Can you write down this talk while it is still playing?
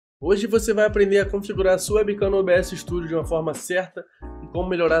Hoje você vai aprender a configurar a sua webcam no OBS Studio de uma forma certa e como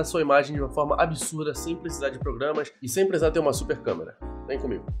melhorar a sua imagem de uma forma absurda, sem precisar de programas e sem precisar ter uma super câmera. Vem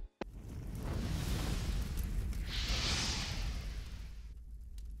comigo.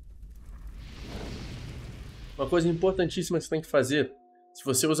 Uma coisa importantíssima que você tem que fazer, se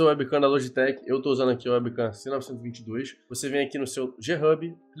você usa o webcam da Logitech, eu estou usando aqui o webcam C922, você vem aqui no seu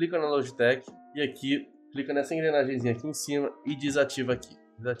G-Hub, clica na Logitech e aqui clica nessa engrenagemzinha aqui em cima e desativa aqui.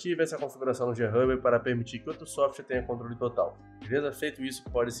 Desative essa configuração no G-Hub para permitir que outro software tenha controle total. Beleza? Feito isso,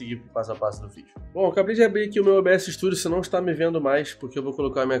 pode seguir para o passo a passo do vídeo. Bom, eu acabei de abrir aqui o meu OBS Studio, você não está me vendo mais, porque eu vou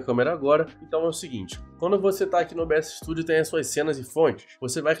colocar a minha câmera agora. Então é o seguinte, quando você está aqui no OBS Studio, tem as suas cenas e fontes.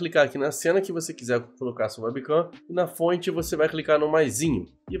 Você vai clicar aqui na cena que você quiser colocar a sua webcam, e na fonte você vai clicar no maisinho.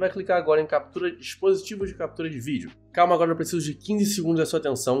 E vai clicar agora em captura, dispositivos de captura de vídeo. Calma, agora eu preciso de 15 segundos da sua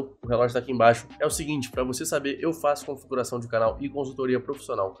atenção, o relógio está aqui embaixo. É o seguinte, para você saber, eu faço configuração de canal e consultoria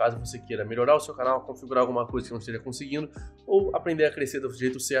profissional, caso você queira melhorar o seu canal, configurar alguma coisa que não esteja conseguindo, ou aprender a crescer do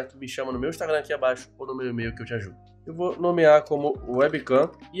jeito certo, me chama no meu Instagram aqui abaixo, ou no meu e-mail que eu te ajudo. Eu vou nomear como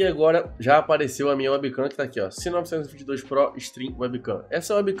webcam, e agora já apareceu a minha webcam que está aqui, ó, C922 Pro Stream Webcam.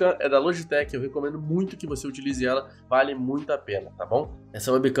 Essa webcam é da Logitech, eu recomendo muito que você utilize ela, vale muito a pena, tá bom?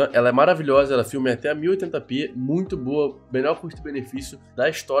 Essa webcam, ela é maravilhosa, ela filma até a 1080p, muito boa, melhor custo-benefício da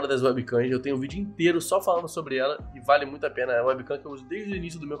história das webcams. Eu tenho um vídeo inteiro só falando sobre ela e vale muito a pena. É uma webcam que eu uso desde o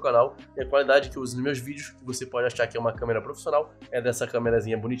início do meu canal e a qualidade que eu uso nos meus vídeos, que você pode achar que é uma câmera profissional, é dessa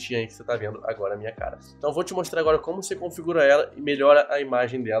câmerazinha bonitinha aí que você tá vendo agora a minha cara. Então eu vou te mostrar agora como você configura ela e melhora a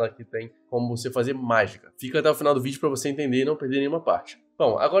imagem dela, que tem como você fazer mágica. Fica até o final do vídeo para você entender e não perder nenhuma parte.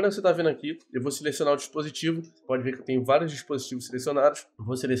 Bom, agora você está vendo aqui, eu vou selecionar o dispositivo, você pode ver que eu tenho vários dispositivos selecionados, eu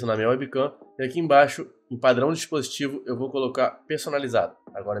vou selecionar minha webcam, e aqui embaixo, em padrão de dispositivo, eu vou colocar personalizado.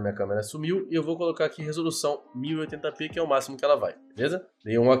 Agora minha câmera sumiu e eu vou colocar aqui resolução 1080p, que é o máximo que ela vai, beleza?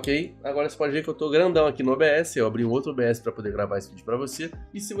 Dei um ok, agora você pode ver que eu estou grandão aqui no OBS, eu abri um outro OBS para poder gravar esse vídeo para você,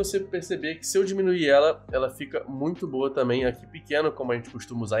 e se você perceber que se eu diminuir ela, ela fica muito boa também aqui pequeno, como a gente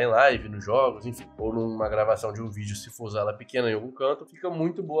costuma usar em live, nos jogos, enfim, ou numa gravação de um vídeo, se for usar ela pequena em algum canto, fica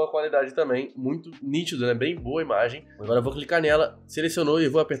muito boa a qualidade também, muito nítido, né? Bem boa a imagem. Agora eu vou clicar nela, selecionou e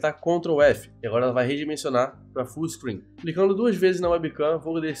vou apertar Ctrl F, e agora ela vai redimensionar para full screen. Clicando duas vezes na webcam,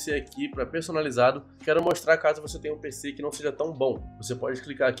 vou descer aqui para personalizado. Quero mostrar caso você tenha um PC que não seja tão bom. Você pode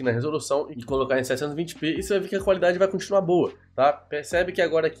clicar aqui na resolução e colocar em 720p e você vai ver que a qualidade vai continuar boa, tá? Percebe que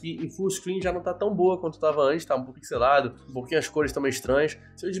agora aqui em full screen já não tá tão boa quanto estava antes, tá um pouco pixelado, um pouquinho as cores estão meio estranhas.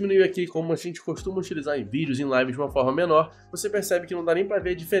 Se eu diminuir aqui como a gente costuma utilizar em vídeos, em lives de uma forma menor, você percebe que não dá nem para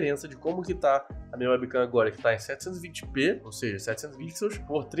ver a diferença de como que tá a minha webcam agora, que está em 720p, ou seja, 700 pixels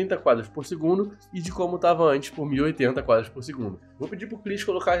por 30 quadros por segundo, e de como estava antes por 1080 quadros por segundo. Vou pedir para o Cris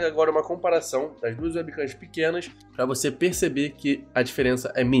colocar agora uma comparação das duas webcams pequenas para você perceber que a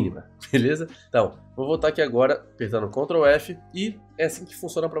diferença é mínima, beleza? Então, vou voltar aqui agora, apertando Ctrl F, e é assim que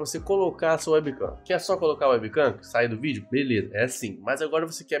funciona para você colocar a sua webcam. Quer só colocar a webcam, sair do vídeo? Beleza, é assim. Mas agora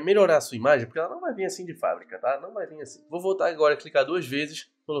você quer melhorar a sua imagem, porque ela não vai vir assim de fábrica, tá? Não vai vir assim. Vou voltar agora, clicar duas vezes,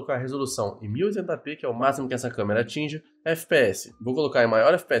 colocar a resolução em 1080p, que é o máximo que essa câmera atinge. FPS, vou colocar em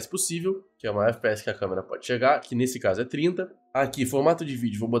maior FPS possível, que é o maior FPS que a câmera pode chegar, que nesse caso é 30. Aqui, formato de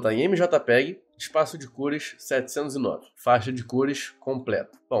vídeo, vou botar em MJPEG, espaço de cores 709, faixa de cores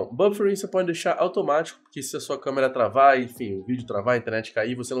completa. Bom, buffering você pode deixar automático, porque se a sua câmera travar, enfim, o vídeo travar, a internet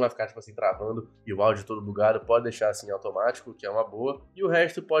cair, você não vai ficar tipo assim travando e o áudio todo bugado, pode deixar assim automático, que é uma boa, e o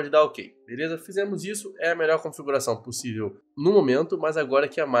resto pode dar ok, beleza? Fizemos isso, é a melhor configuração possível no momento, mas agora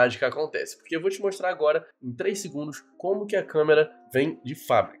que a mágica acontece, porque eu vou te mostrar agora, em 3 segundos, como que a câmera vem de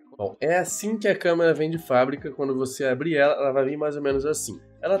fábrica. Bom, é assim que a câmera vem de fábrica. Quando você abrir ela, ela vai vir mais ou menos assim.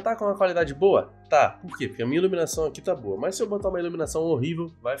 Ela tá com uma qualidade boa? Tá. Por quê? Porque a minha iluminação aqui tá boa. Mas se eu botar uma iluminação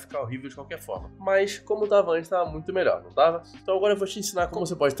horrível, vai ficar horrível de qualquer forma. Mas como tava antes, tava muito melhor, não tava? Então agora eu vou te ensinar como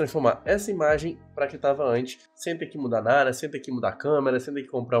você pode transformar essa imagem para que tava antes, sem ter que mudar nada, sem ter que mudar a câmera, sem ter que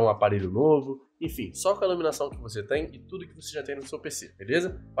comprar um aparelho novo. Enfim, só com a iluminação que você tem e tudo que você já tem no seu PC,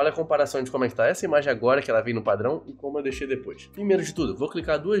 beleza? Olha a comparação de como é que tá essa imagem agora, que ela vem no padrão, e como eu deixei depois. Primeiro de tudo, vou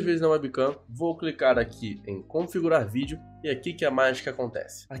clicar duas vezes na webcam, vou clicar aqui em configurar vídeo, e aqui que a mágica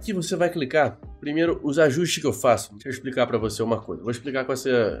acontece. Aqui você vai clicar, primeiro, os ajustes que eu faço. Deixa eu explicar para você uma coisa. Vou explicar com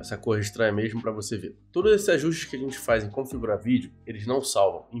essa cor estranha mesmo para você ver. Todos esses ajustes que a gente faz em configurar vídeo, eles não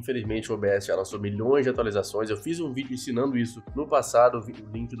salvam. Infelizmente o OBS já lançou milhões de atualizações. Eu fiz um vídeo ensinando isso no passado.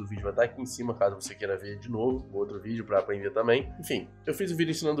 O link do vídeo vai estar aqui em cima, caso você queira ver de novo, outro vídeo para aprender também. Enfim, eu fiz um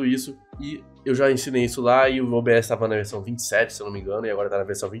vídeo ensinando isso e eu já ensinei isso lá e o OBS estava na versão 27, se eu não me engano, e agora está na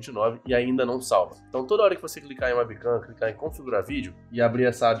versão 29 e ainda não salva. Então toda hora que você clicar em webcam, clicar em configurar vídeo e abrir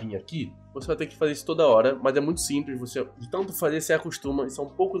essa abinha aqui, você vai ter que fazer isso toda hora, mas é muito simples, você de tanto fazer você acostuma, e são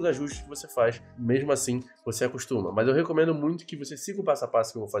poucos ajustes que você faz, mesmo assim você acostuma. Mas eu recomendo muito que você siga o passo a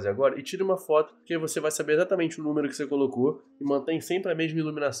passo que eu vou fazer agora e tire uma foto, que aí você vai saber exatamente o número que você colocou e mantém sempre a mesma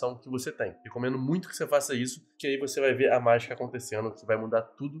iluminação que você tem. Recomendo muito que você faça isso, que aí você vai ver a mágica acontecendo, que vai mudar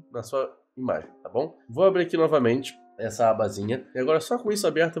tudo na sua imagem, tá bom? Vou abrir aqui novamente essa abazinha, e agora só com isso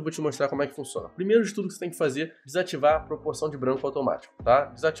aberto eu vou te mostrar como é que funciona. Primeiro de tudo que você tem que fazer, desativar a proporção de branco automático, tá?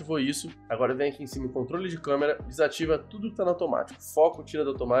 Desativou isso, agora vem aqui em cima em controle de câmera, desativa tudo que tá no automático. Foco, tira do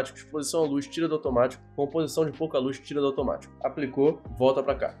automático, exposição à luz, tira do automático, composição de pouca luz, tira do automático. Aplicou, volta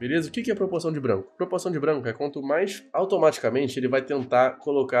pra cá, beleza? O que é proporção de branco? Proporção de branco é quanto mais automaticamente ele vai tentar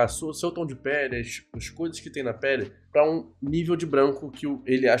colocar o seu tom de pele, as coisas que tem na pele, para um nível de branco que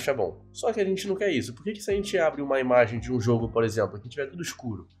ele acha bom. Só que a gente não quer isso. Por que se a gente abre uma imagem de um jogo, por exemplo, que tiver tudo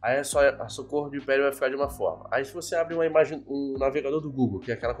escuro, aí a sua cor de pele vai ficar de uma forma. Aí se você abre uma imagem, um navegador do Google,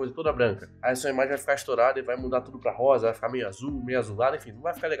 que é aquela coisa toda branca, aí a sua imagem vai ficar estourada e vai mudar tudo para rosa, vai ficar meio azul, meio azulado, enfim, não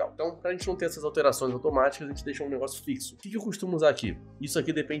vai ficar legal. Então, pra gente não ter essas alterações automáticas, a gente deixa um negócio fixo. O que eu costumo usar aqui? Isso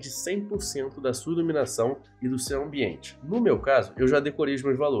aqui depende 100% da sua iluminação e do seu ambiente. No meu caso, eu já decorei os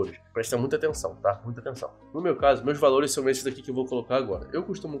meus valores. Presta muita atenção, tá? Muita atenção. No meu caso, meus valores são esses aqui que eu vou colocar agora. Eu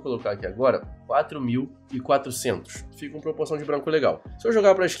costumo colocar aqui agora 4.400. Fica uma proporção de branco legal. Se eu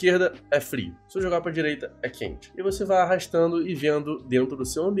jogar para a esquerda, é frio. Se eu jogar para a direita, é quente. E você vai arrastando e vendo dentro do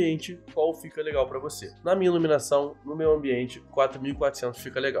seu ambiente qual fica legal para você. Na minha iluminação, no meu ambiente, 4.400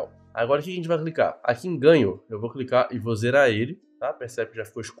 fica legal. Agora o que a gente vai clicar? Aqui em ganho, eu vou clicar e vou zerar ele. Tá? Percebe que já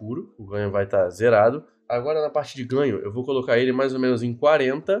ficou escuro. O ganho vai estar zerado. Agora na parte de ganho, eu vou colocar ele mais ou menos em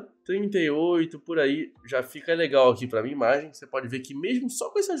 40, 38, por aí, já fica legal aqui pra minha imagem. Você pode ver que mesmo só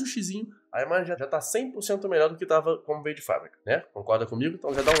com esse ajustezinho, a imagem já tá 100% melhor do que tava como veio de fábrica, né? Concorda comigo?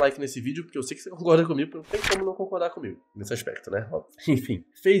 Então já dá um like nesse vídeo, porque eu sei que você concorda comigo, porque não tem como não concordar comigo nesse aspecto, né? Óbvio. Enfim,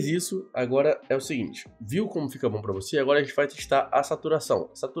 fez isso, agora é o seguinte, viu como fica bom pra você? Agora a gente vai testar a saturação.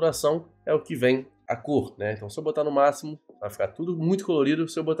 A saturação é o que vem a cor, né? Então se eu botar no máximo, vai ficar tudo muito colorido,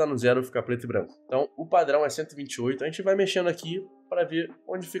 se eu botar no zero, fica preto e branco. Então o padrão é 128, a gente vai mexendo aqui para ver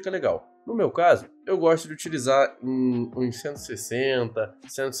onde fica legal. No meu caso, eu gosto de utilizar em 160,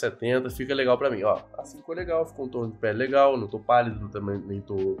 170, fica legal pra mim. Ó, assim ficou legal, ficou um tom de pele legal, não tô pálido, também nem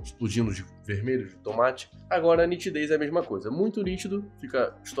tô explodindo de vermelho, de tomate. Agora a nitidez é a mesma coisa. Muito nítido,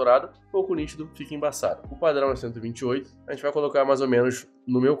 fica estourado, pouco nítido, fica embaçado. O padrão é 128, a gente vai colocar mais ou menos,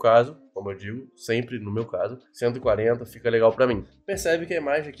 no meu caso, como eu digo, sempre no meu caso, 140, fica legal pra mim. Percebe que a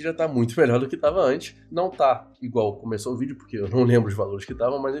imagem aqui já tá muito melhor do que tava antes. Não tá igual começou o vídeo, porque eu não lembro os valores que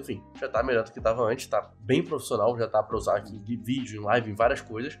estavam, mas enfim, já tá melhor do que tava antes, tá bem profissional, já tá pra usar aqui de vídeo, em live, em várias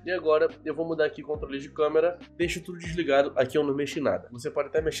coisas. E agora eu vou mudar aqui o controle de câmera, deixo tudo desligado, aqui eu não mexo em nada. Você pode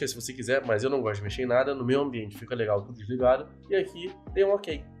até mexer se você quiser, mas eu não gosto de mexer em nada, no meu ambiente fica legal tudo desligado. E aqui tem um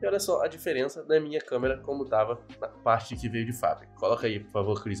ok. E olha só a diferença da minha câmera como tava na parte que veio de fábrica. Coloca aí, por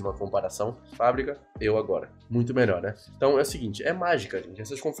favor, Cris, uma comparação. Fábrica, eu agora. Muito melhor, né? Então é o seguinte, é mágica, gente.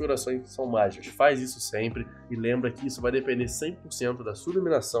 Essas configurações são mágicas. Faz isso sempre e lembra que isso vai depender 100% da sua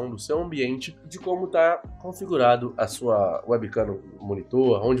iluminação, do seu ambiente, de como está configurado a sua webcam no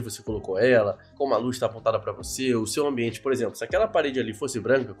monitor, onde você colocou ela, como a luz está apontada para você, o seu ambiente. Por exemplo, se aquela parede ali fosse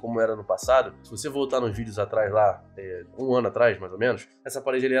branca, como era no passado, se você voltar nos vídeos atrás lá, um ano atrás mais ou menos, essa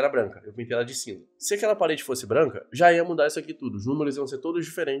parede ali era branca, eu pintei ela de cinza. Se aquela parede fosse branca, já ia mudar isso aqui tudo, os números iam ser todos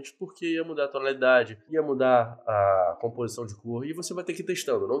diferentes, porque ia mudar a tonalidade, ia mudar a composição de cor, e você vai ter que ir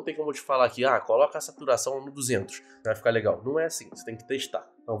testando. Não tem como eu te falar aqui, coloca a saturação no 200, vai ficar legal. Não é assim, você tem que testar.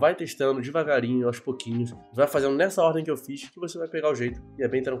 Então vai testando devagarinho, aos pouquinhos, vai fazendo nessa ordem que eu fiz, que você vai pegar o jeito e é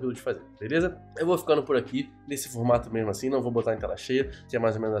bem tranquilo de fazer, beleza? Eu vou ficando por aqui, nesse formato mesmo assim, não vou botar em tela cheia, que é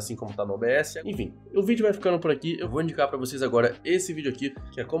mais ou menos assim como tá no OBS. Enfim, o vídeo vai ficando por aqui, eu vou indicar para vocês agora esse vídeo aqui,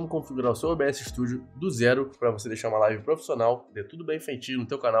 que é como configurar o seu OBS Studio do zero, para você deixar uma live profissional, dê tudo bem feitinho no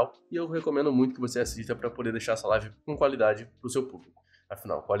teu canal, e eu recomendo muito que você assista para poder deixar essa live com qualidade pro seu público.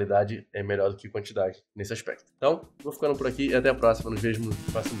 Afinal, qualidade é melhor do que quantidade nesse aspecto. Então, vou ficando por aqui e até a próxima. Nos vemos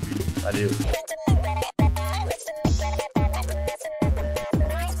no próximo vídeo. Valeu!